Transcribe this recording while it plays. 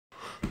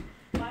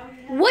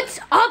What's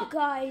up,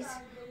 guys?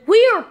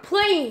 We are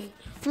playing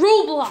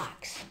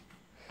Roblox.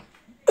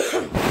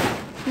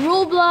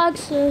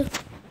 Roblox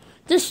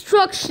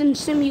Destruction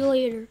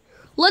Simulator.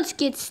 Let's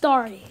get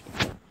started.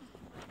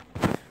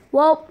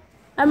 Well,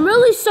 I'm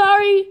really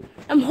sorry.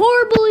 I'm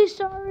horribly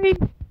sorry.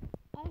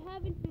 I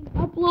haven't been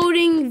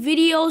uploading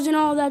videos and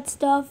all that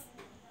stuff.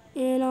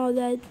 And all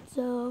that,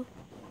 so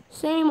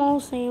same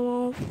old.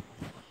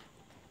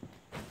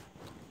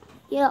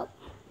 Yep.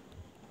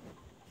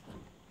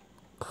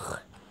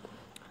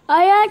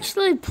 I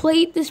actually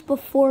played this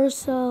before,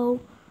 so,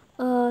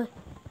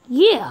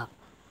 yeah.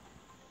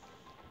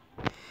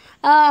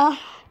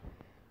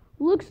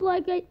 Looks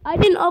like I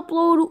didn't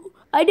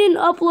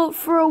upload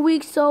for a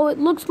week, so it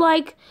looks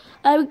like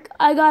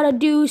I gotta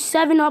do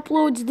 7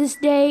 uploads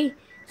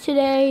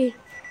today.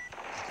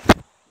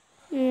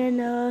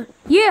 And,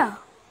 yeah.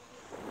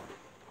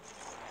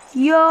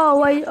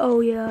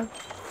 Oh yeah.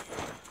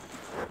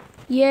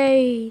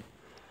 Yay.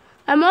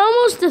 I'm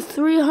almost to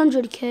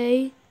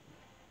 300K.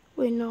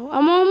 Wait, no,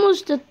 I'm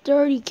almost to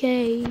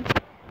 30K,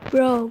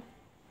 bro.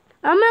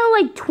 I'm at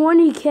like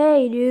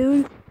 20K,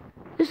 dude.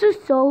 This is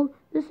so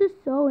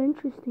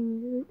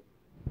interesting, dude.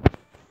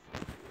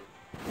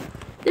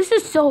 This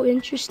is so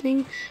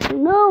interesting.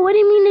 No, what do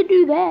you mean to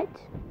do that?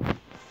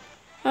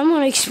 I'm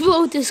gonna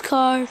explode this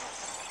car.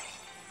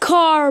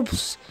 Car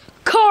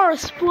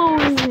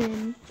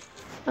explosion.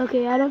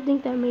 Okay, I don't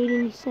think that made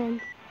any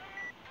sense.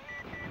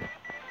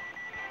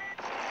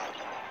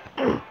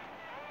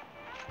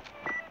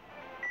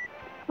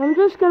 I'm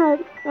just gonna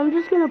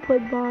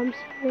put bombs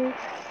here.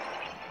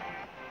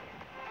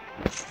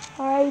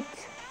 Alright.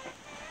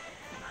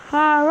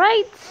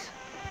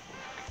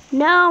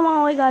 Now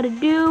all I gotta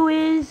do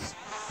is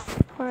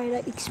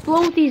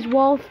explode these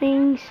wall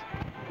things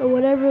or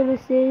whatever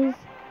this is.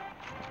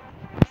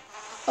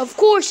 Of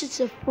course it's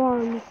a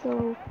farm,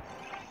 so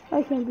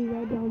I can't be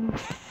that dumb.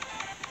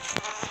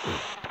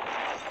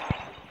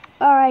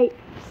 Alright.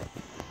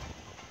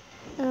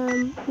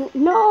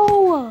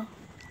 No!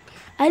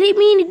 I didn't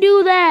mean to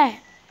do that.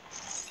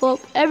 Well,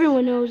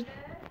 everyone knows.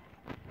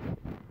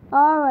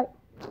 Alright.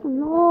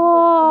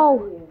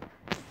 No!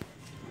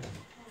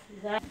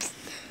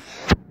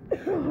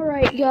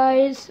 Alright,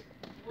 guys.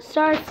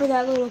 Sorry for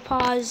that little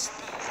pause.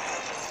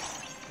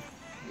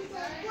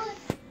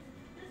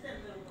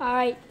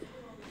 Alright.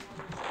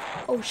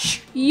 Oh,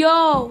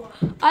 yo!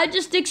 I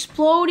just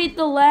exploded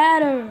the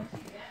ladder.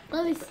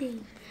 Let me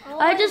see.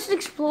 I just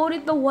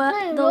exploded the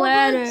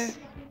ladder.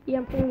 Yeah,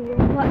 I'm playing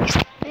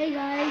Roblox. Hey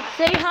guys.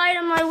 Say hi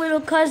to my little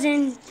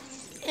cousin.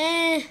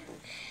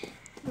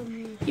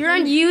 You're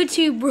on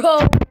YouTube,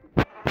 bro.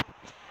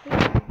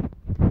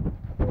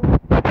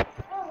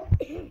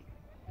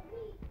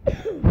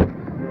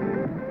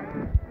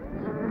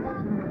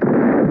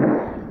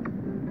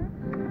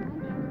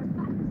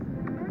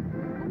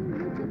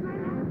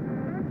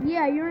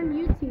 Yeah, you're on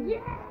YouTube.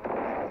 Yeah.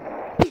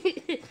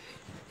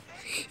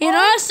 And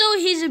also,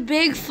 he's a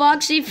big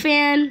Foxy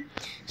fan.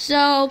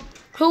 So,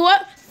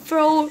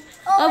 those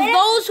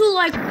who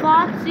like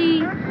Foxy,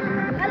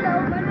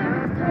 Hello, my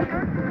name is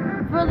Tiger.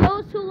 For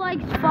those who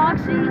like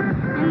Foxy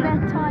and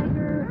that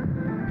tiger,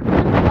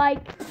 just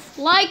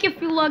like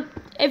if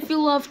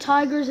you love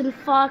tigers and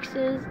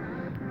foxes,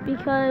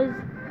 because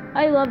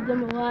I love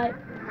them a lot.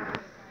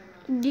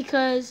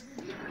 Because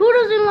who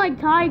doesn't like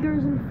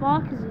tigers and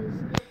foxes?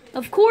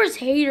 Of course,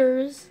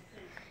 haters.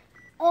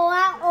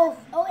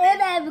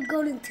 And I have a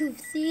golden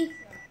tooth. See?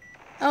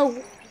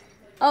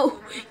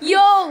 Oh,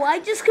 yo! I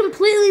just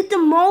completely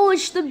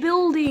demolished the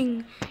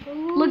building.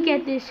 Ooh. Look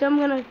at this. I'm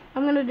gonna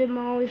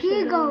demolish.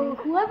 Here you go.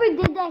 Whoever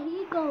did that,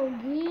 he go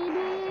get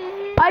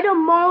it. I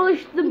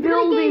demolished the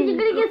building. You're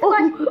gonna get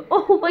squashed.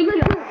 Oh my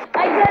god!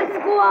 I got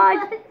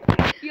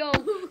squashed. Yo,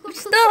 I'm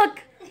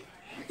stuck.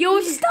 Yo,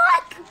 I'm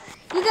stuck.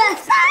 You got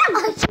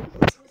squashed.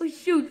 Oh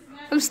shoot!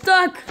 I'm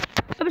stuck.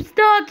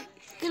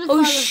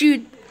 Oh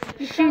shoot!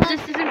 This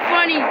isn't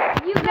funny.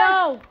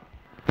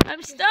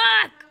 I'm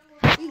stuck.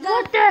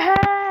 What the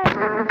heck?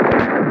 Oh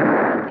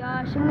my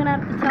gosh, I'm gonna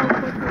have to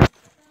teleport.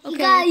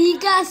 Okay. You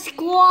got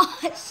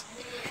squashed.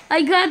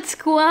 I got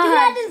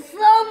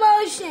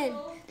squashed.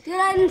 Do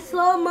that in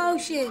slow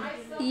motion.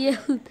 Yeah.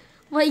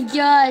 My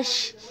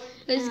gosh.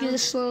 Let's get a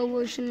slow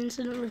motion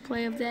incident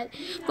replay of that.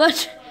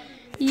 But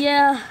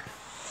yeah.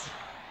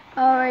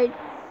 Alright.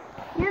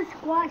 You're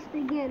squashed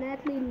again,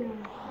 actually no.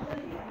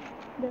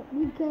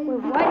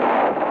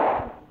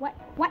 Wait,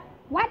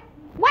 what?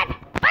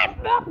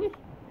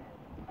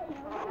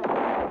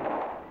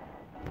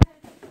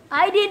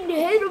 I didn't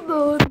hit a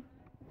moon.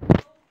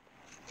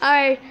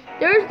 Alright,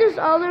 there's this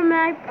other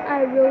map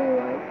I really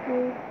like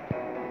too.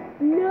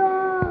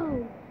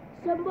 No!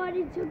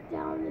 Somebody took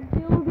down the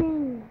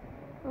building.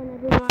 Oh,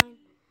 never mind.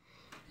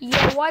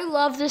 Yo, I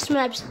love this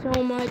map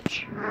so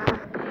much.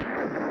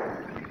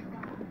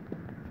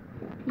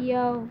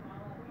 Yo.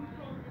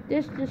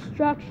 This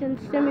destruction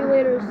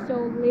simulator is so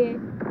lit.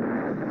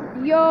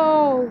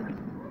 Yo!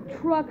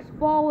 Trucks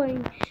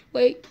falling.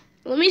 Wait,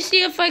 let me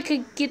see if I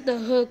could get the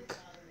hook.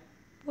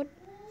 What?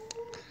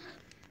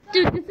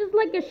 Dude, this is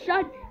like a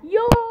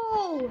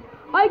Yo!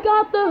 I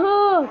got the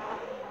hook!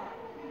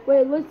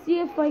 Wait, let's see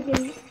if I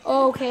can...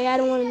 Oh, okay, I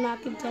don't want to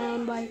knock it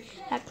down by...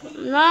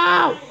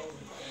 No!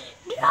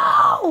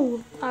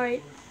 No!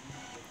 Alright.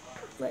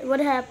 Wait, what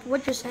happened?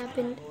 What just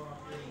happened?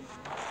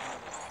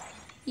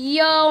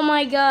 Yo,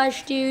 my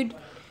gosh, dude.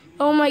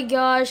 Oh my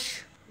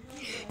gosh.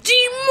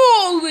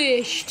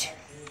 Demolished!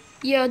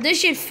 Yo, they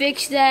should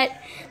fix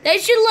that. They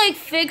should, like,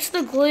 fix the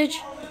glitch.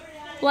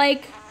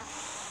 Like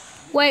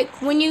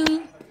when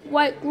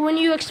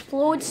you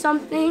explode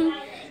something,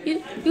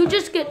 you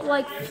just get,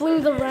 like,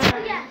 flinged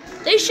around. Yeah.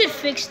 They should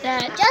fix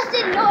that. Just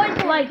ignore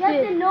them. Like Just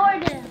this. ignore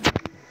them.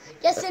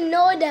 Just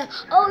ignore them.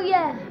 Oh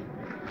yeah.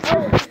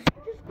 Just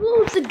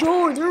close the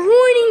door. They're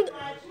ruining.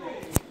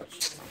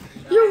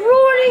 You're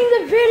ruining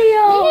the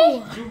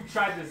video. You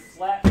tried to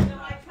slap me.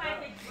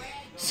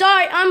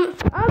 Sorry, I'm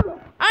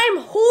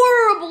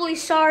horribly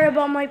sorry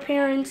about my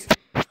parents.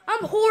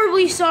 I'm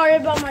horribly sorry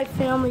about my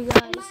family,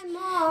 guys. My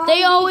mom.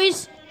 They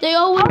always.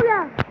 Oh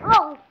yeah.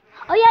 Oh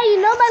yeah.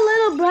 You know my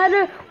little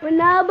brother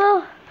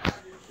Ronaldo.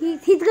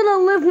 He's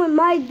gonna live with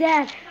my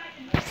dad.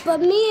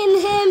 But me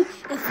and him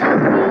and Sophie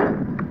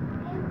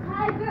and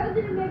Tiger are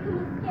gonna make him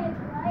escape,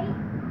 right?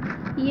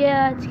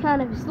 Yeah, it's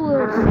kind of a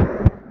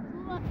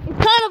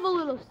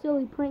little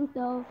silly prank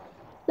though.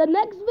 The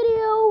next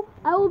video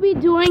I will be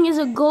doing is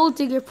a gold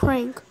digger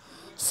prank.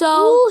 So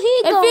Ooh,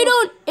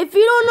 if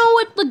you don't know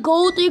what the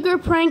gold digger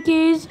prank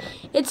is,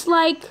 it's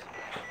like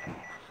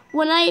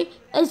when I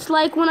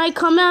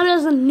come out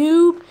as a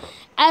noob,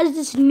 as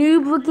this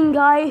noob looking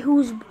guy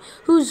who's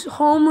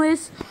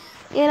homeless,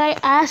 and I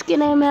ask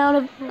him out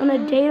on a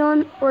date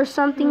or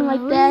something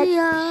like that,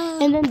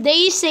 and then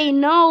they say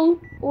no,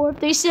 or if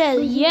they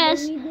say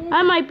yes,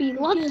 I might be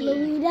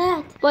lucky.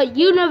 But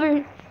you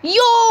never.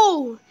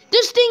 Yo!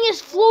 This thing is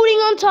floating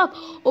on top.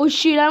 Oh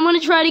shit, I'm gonna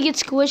try to get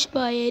squished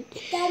by it.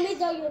 That means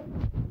on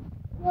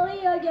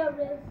your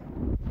wrist.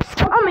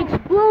 I'm gonna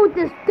explode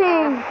this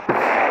thing.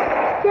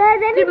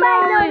 Does anybody know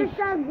Demolished. the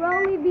song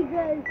Growing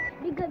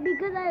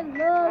because I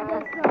love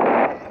that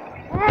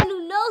song. And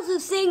who knows who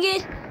sing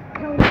it?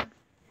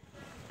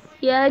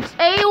 Yeah, it's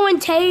Ayo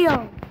and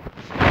Teo.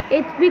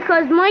 It's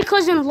because my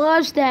cousin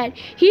loves that.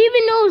 He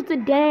even knows the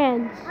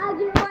dance. I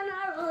just wanna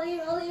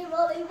really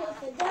with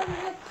the devil.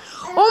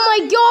 Oh my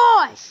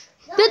gosh!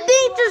 The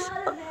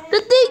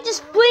thing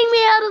just fling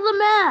me out of the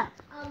map.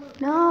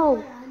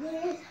 No.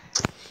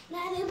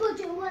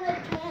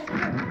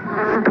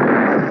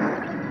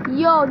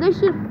 Yo, they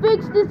should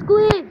fix this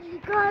glitch.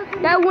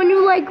 That when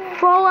you like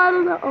fall out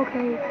of the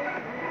okay.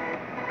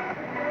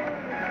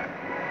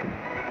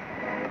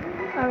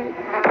 Alright.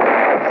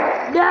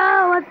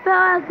 No, I fell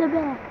out the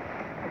back.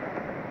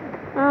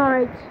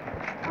 Alright.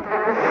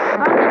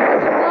 I'm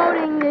just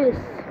exploding this.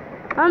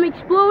 I'm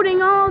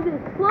exploding all this.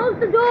 Close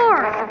the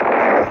door.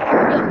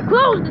 Yeah,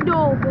 close the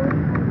door, boy.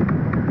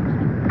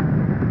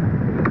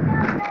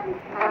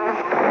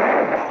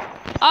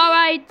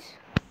 Alright.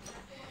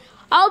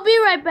 I'll be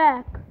right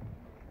back.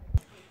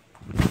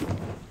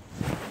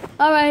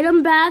 Alright,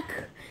 I'm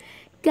back.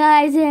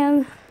 Guys,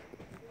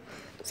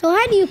 So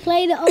how do you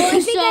play the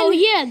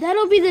yeah,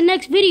 that'll be the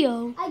next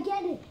video. I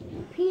get it.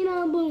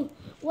 Peanut boom.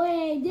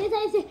 Wait, this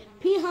I say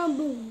peanut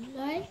boom,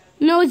 right?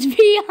 No, it's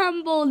be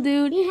humble,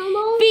 dude. Be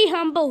humble? Be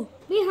humble.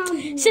 Be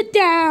humble. Sit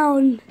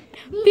down.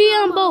 Be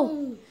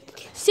humble.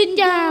 Sit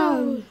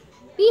down.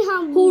 Be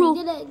humble.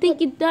 Get it.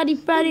 Think you daddy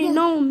Friday,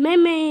 no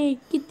meme.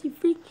 Get the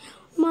freak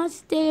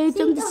mustache.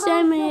 I'm the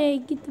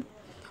same. Get the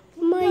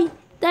my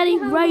daddy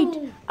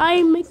right.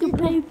 I make a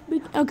play.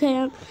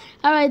 Okay,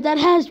 alright, that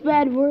has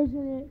bad words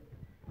in it.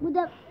 With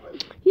the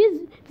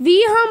He's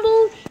be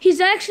humble. He's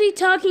actually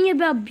talking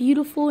about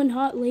beautiful and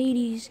hot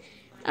ladies.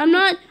 I'm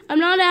not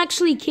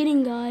actually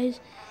kidding, guys.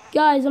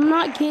 Guys, I'm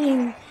not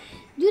kidding.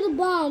 do the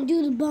bomb.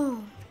 Do the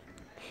bomb.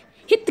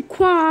 Hit the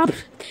quamp.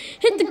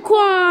 Hit the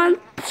quamp.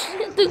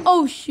 Hit the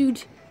oh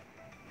shoot.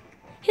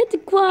 Hit the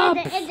quamp.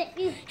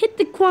 Hit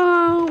the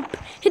quamp.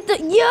 Hit the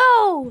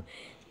yo.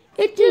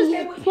 It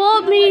just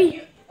pulled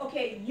me.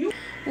 Okay, you.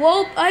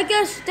 Well, I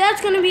guess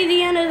that's gonna be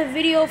the end of the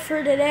video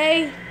for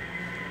today.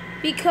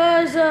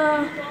 Because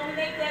so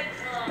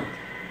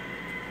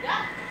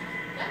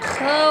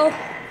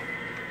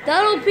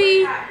that'll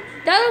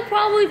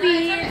probably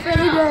be it for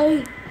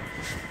today.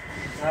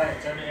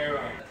 Alright, turn the air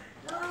on.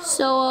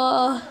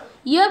 So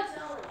yep,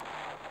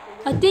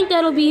 I think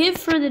that'll be it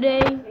for the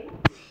day.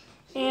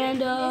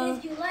 And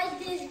If you like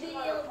this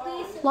video,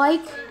 please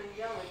like,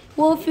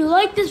 well, if you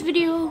like this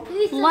video,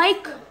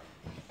 like,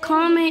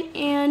 comment,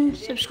 and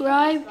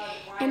subscribe,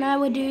 and I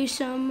will do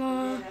some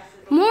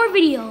more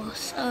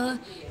videos.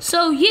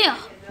 So yeah,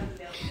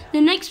 the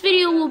next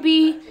video will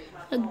be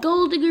a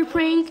gold digger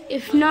prank.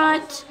 If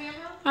not,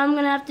 I'm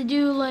gonna have to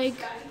do like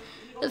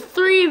a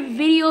 3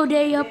 video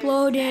day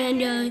upload,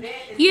 and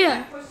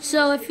yeah.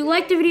 So if you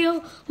like the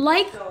video,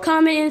 like,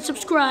 comment, and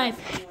subscribe.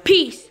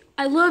 Peace.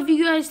 I love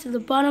you guys to the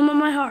bottom of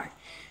my heart.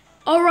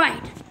 All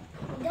right.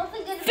 don't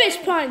forget to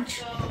Fist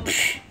punch.